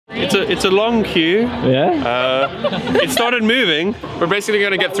It's a long queue. Yeah. It started moving. We're basically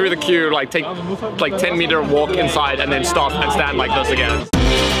gonna get through the queue, like take like 10-meter walk inside, and then stop and stand like this again.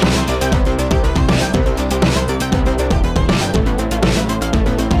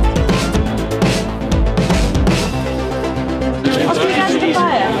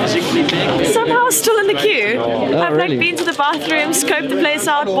 Somehow still in the queue. I've really? like been to the bathroom, scoped the place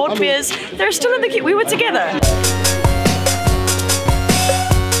out, bought beers. They're still in the queue. We were together.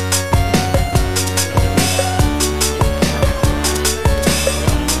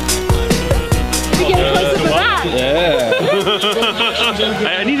 We get closer to that.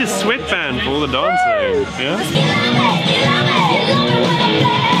 Yeah. I need a sweatband for all the dancing. Yeah.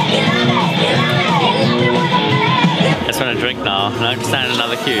 I just want to drink now, and I'm standing in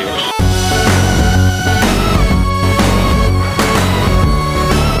another queue.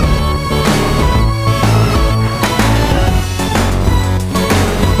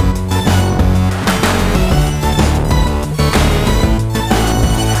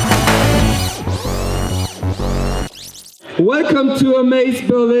 Welcome to Amaze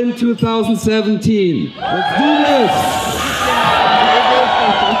Berlin 2017. Let's do this!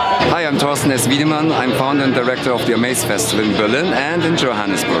 Hi, I'm Thorsten S. Wiedemann. I'm founder and director of the Amaze Festival in Berlin and in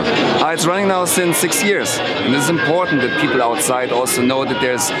Johannesburg. It's running now since 6 years, and it's important that people outside also know that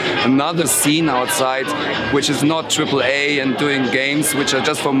there's another scene outside which is not AAA and doing games which are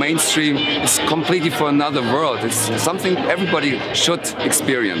just for mainstream. It's completely for another world. It's something everybody should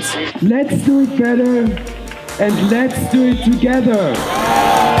experience. Let's do it better and let's do it together!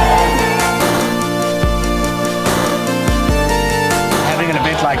 Having an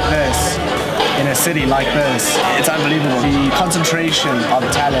event like this in a city like this, it's unbelievable. The concentration of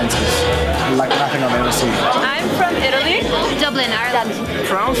talent is like nothing I've ever seen. I'm from Italy. Dublin, Ireland.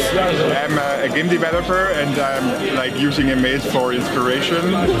 France. I'm a game developer and I'm like using Amaze for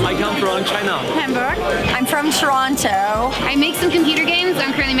inspiration. I come from China. Hamburg. I'm from Toronto. I make some computer games.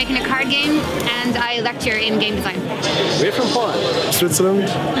 I'm currently making a card game and I lecture in game design. We're from Poland. Switzerland.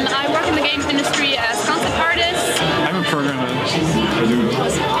 I work in the games industry as concept artist. I'm a programmer.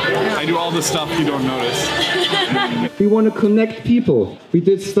 I do all the stuff you don't notice. We want to connect people. We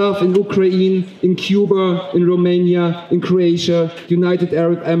did stuff in Ukraine, in Cuba, in Romania, in Croatia, United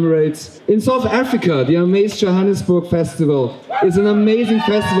Arab Emirates. In South Africa, the Amaze Johannesburg Festival is an amazing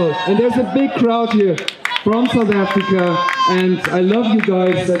festival, and there's a big crowd here from South Africa, and I love you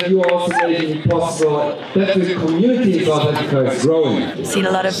guys that you are also making it possible that the community in South Africa is growing. Seen a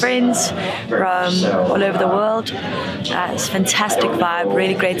lot of friends from all over the world. It's a fantastic vibe,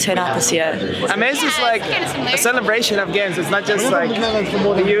 really great turnout this year. Amaze is like a celebration of games. It's not just like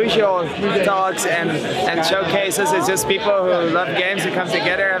the usual talks and showcases. It's just people who love games who come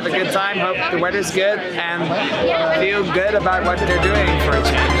together, have a good time, hope the weather's good, and feel good about what they're doing for a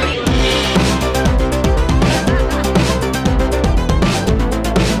change.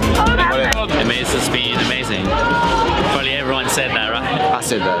 Amaze has been amazing. Probably everyone said that, right? I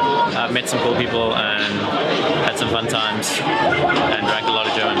said that. I've met some cool people and had some fun times and drank a lot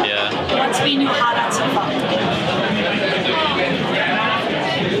of German beer. What's been your highlight so far?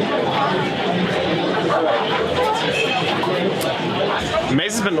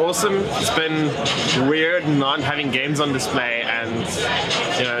 Amaze has been awesome. It's been weird not having games on display and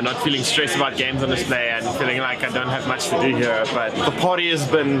not feeling stressed about games on display and feeling like I don't have much to do here. But the party has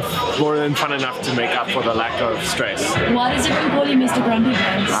been more than fun enough to make up for the lack of stress. Why does everyone call you Mr. Grumpy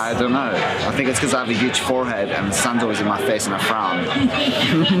Pants? I don't know. I think it's because I have a huge forehead and the sun's always in my face and I frown.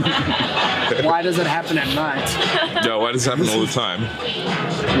 Why does it happen at night? Yeah, why does it happen all the time?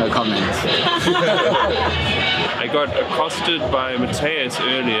 No comment. I got accosted by Matthias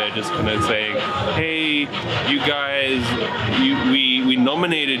earlier, just kind of saying, "Hey, you guys, we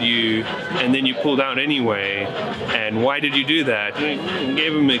nominated you, and then you pulled out anyway. And why did you do that?" And I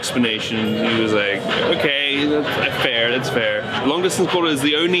gave him an explanation. He was like, "Okay, that's fair. That's fair. Long Distance Caller is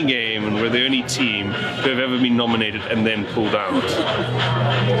the only game, and we're the only team who have ever been nominated and then pulled out,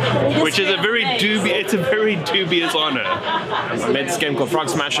 which is a very dubious honor." I made this game called Frog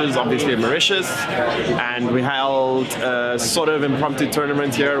Smashers, obviously in Mauritius, and we held a sort of impromptu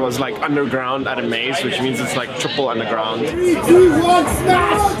tournament here. It was like underground at Amaze, which means it's like triple underground. 3, 2, 1,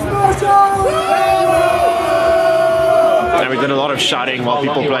 and we did a lot of shouting while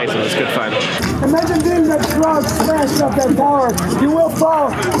people played, so it was good fun. Imagine being that frog smashed up that tower. You will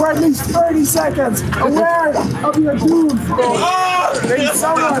fall for at least 30 seconds. Aware of your doom. There's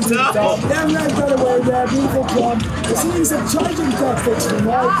someone to tell. Damn right, got away there. Beautiful club. We're seeing some charging tactics from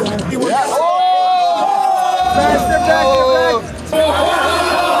right there. Yeah. Oh! Back.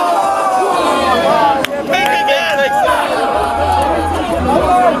 Make it again!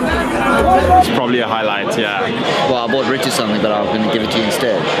 probably a highlight, yeah. Well, I bought Richard something, but I'm going to give it to you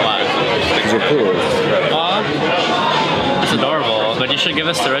instead. Why? Because you're cool. It's adorable, but you should give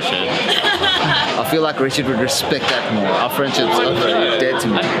us to Richard. I feel like Richard would respect that more. Our friendship's dead to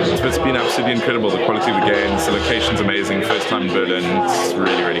me. It's been absolutely incredible. The quality of the games, the location's amazing. First time in Berlin, it's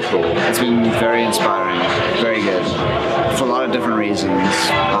really, really cool. It's been very inspiring, very good, for a lot of different reasons.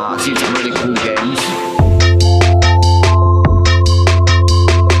 I've seen some really cool games.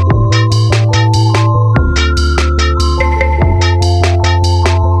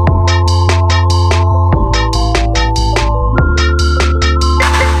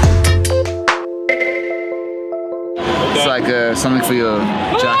 It's like something for your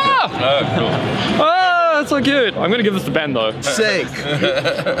jacket. Oh, cool. Oh, that's so cute. I'm gonna give this to Ben though. Sick.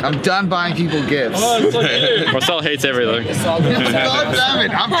 I'm done buying people gifts. Oh, it's so cute. Marcel hates everything. God damn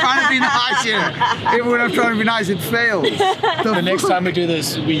it, I'm trying to be nice here. Even when I'm trying to be nice, it fails. The next time we do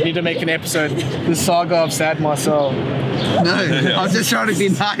this, we need to make an episode, the saga of Sad Marcel. No, I'm just trying to be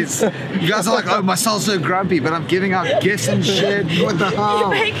nice. You guys are like, oh, Marcel's so grumpy, but I'm giving out gifts and shit. What the hell? You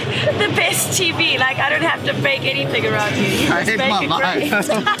make the best TV. Like, I don't have to fake anything around you. You I hate my life.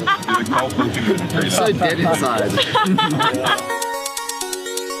 You're so dead inside.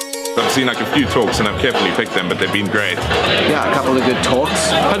 I've seen like a few talks and I've carefully picked them, but they've been great. Yeah, a couple of good talks.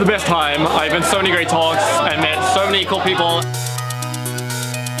 Had the best time. I've been to so many great talks and met so many cool people.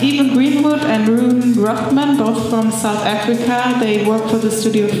 Even Greenwood and Ruan Rothman, both from South Africa, they work for the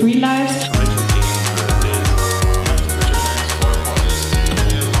studio Free Lives.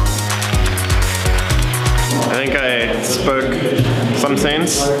 I think I spoke some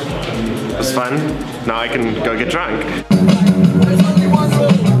sense. It was fun. Now I can go get drunk.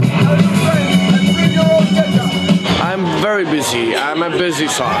 I'm very busy. I'm a busy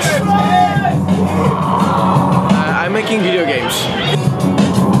sauce. I'm making video games.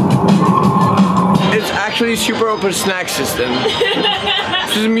 It's actually super open snack system.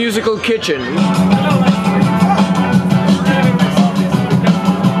 This is a musical kitchen.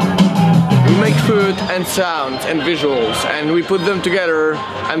 We make food and sound and visuals and we put them together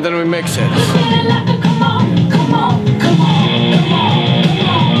and then we mix it.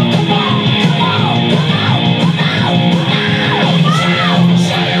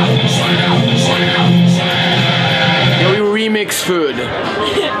 Remix food.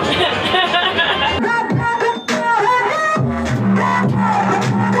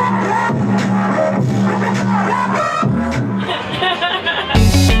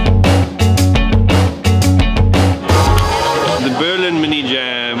 The Berlin Mini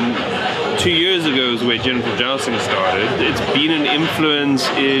Jam 2 years ago is where Jennifer Jousting started. It's been an influence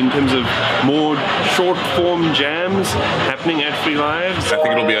in terms of more short form jams happening at Free Lives. I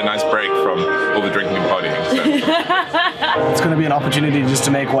think it'll be a nice break from all the drinking and partying. So. It's going to be an opportunity just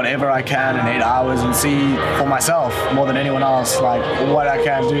to make whatever I can in 8 hours and see for myself more than anyone else like what I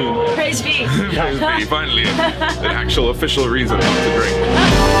can do. Praise be. Praise be, finally an actual official reason not to drink.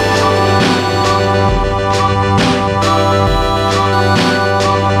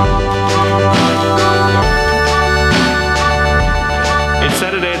 It's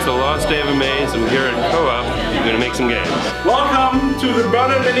Saturday, it's the last day of Amaze, and we're here at Co-op. We're going to make some games. Welcome to the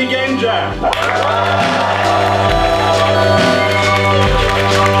Berlin Mini Game Jam.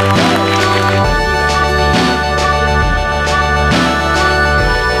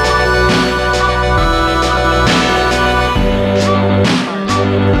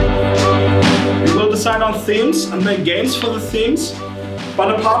 We will decide on themes and make games for the themes.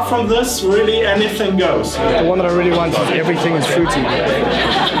 But apart from this, really anything goes. The one that I really want is everything is fruity.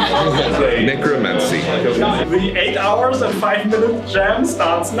 Necromancy. The 8 hours and 5 minute jam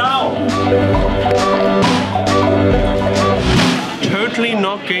starts now. Totally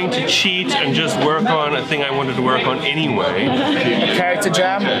not going to cheat and just work on a thing I wanted to work on anyway. A character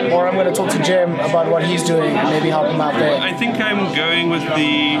jam, or I'm going to talk to Jim about what he's doing and maybe help him out there. I think I'm going with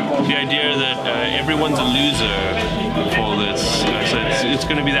the idea that everyone's a loser for this. So it's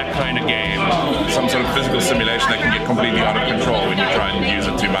going to be that kind of game. Some sort of physical simulation that can get completely out of control when you try and use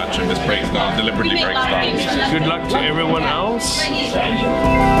it too much and just breaks down, deliberately breaks down. Good luck to everyone else.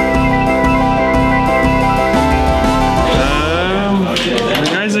 The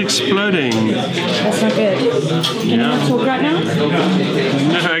guy's exploding. That's not good. Can you talk right now?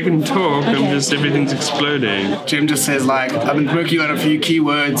 No, I I can talk. I'm just everything's exploding. Jim just says like, I've been working on a few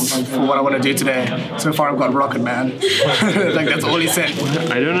keywords for what I want to do today. So far I've got Rocket Man. Like that's all he said.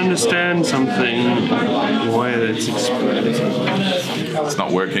 I don't understand something. Why that's exploding. It's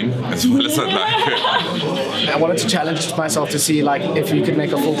not working as well as I'd like. I wanted to challenge myself to see like if you could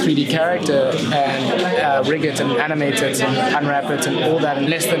make a full 3D character and rig it and animate it and unwrap it and all that in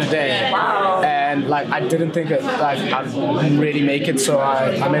less than a day. And like I didn't think I'd really make it, so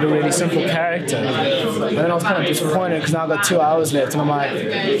I made a really simple character. And then I was kind of disappointed because now I've got 2 hours left and I'm like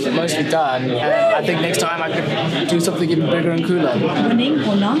mostly done. And I think next time I could do something even bigger and cooler. Winning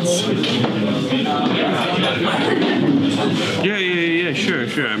or not? Yeah, sure.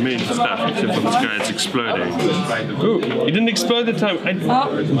 I made stuff except for this guy, it's exploding. Ooh, you didn't explode the time. I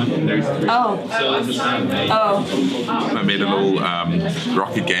made a little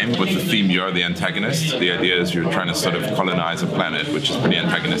rocket game with the theme you're the antagonist. The idea is you're trying to sort of colonize a planet, which is pretty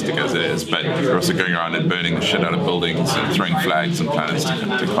antagonistic as it is, but you're also going around and burning the shit out of buildings and throwing flags and planets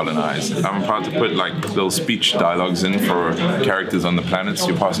to colonize. I'm proud to put like little speech dialogues in for characters on the planets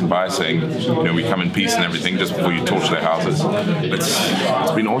you're passing by saying, you know, we come in peace and everything just before you torch their houses.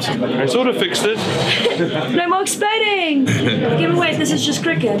 It's been awesome. I sort of fixed it. No more exploding! Give away, this is just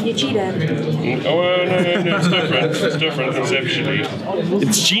cricket, you cheated. Oh, no, it's different. It's different conceptually.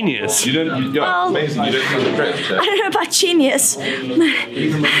 It's genius. You don't, amazing. You don't have the credit. I don't know about genius.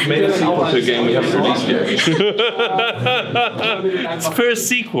 Made a sequel to a game we haven't released yet. It's the first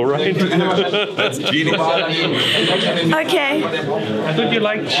sequel, right? That's genius. Okay. I thought you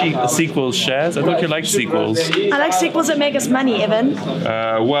liked sequels, Shaz. I thought you liked sequels. I like sequels that make us money, Evan.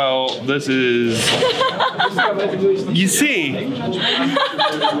 Well, this is... You see?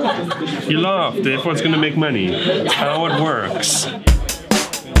 You laughed, therefore it's going to make money. That's how it works.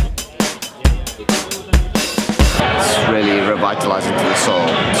 It's really revitalizing to the soul.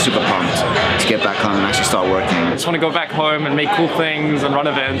 Super pumped to get back home and actually start working. I just want to go back home and make cool things and run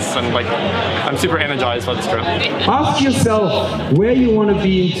events, and like I'm super energized by this trip. Ask yourself where you want to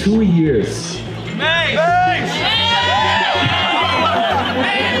be in 2 years.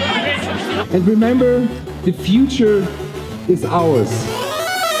 And remember, the future is ours.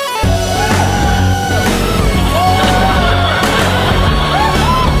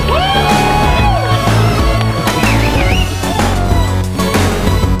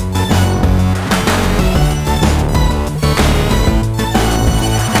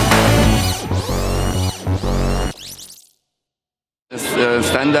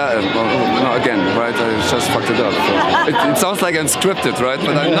 Standard, no, again, right? I just fucked it up. So it sounds like I'm scripted, right?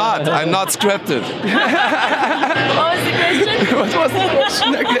 But I'm not. I'm not scripted. What was the question? What was the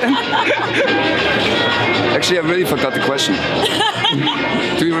question again? Actually, I really forgot the question.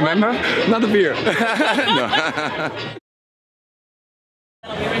 Do you remember? Not a beer. No.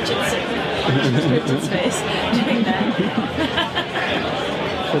 Richard's face doing that.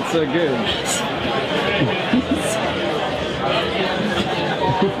 It's so good.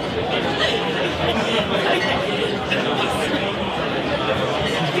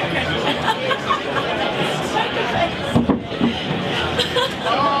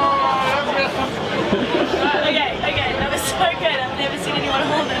 Okay, that was so good. I've never seen anyone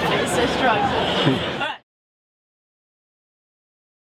hold their face so strong.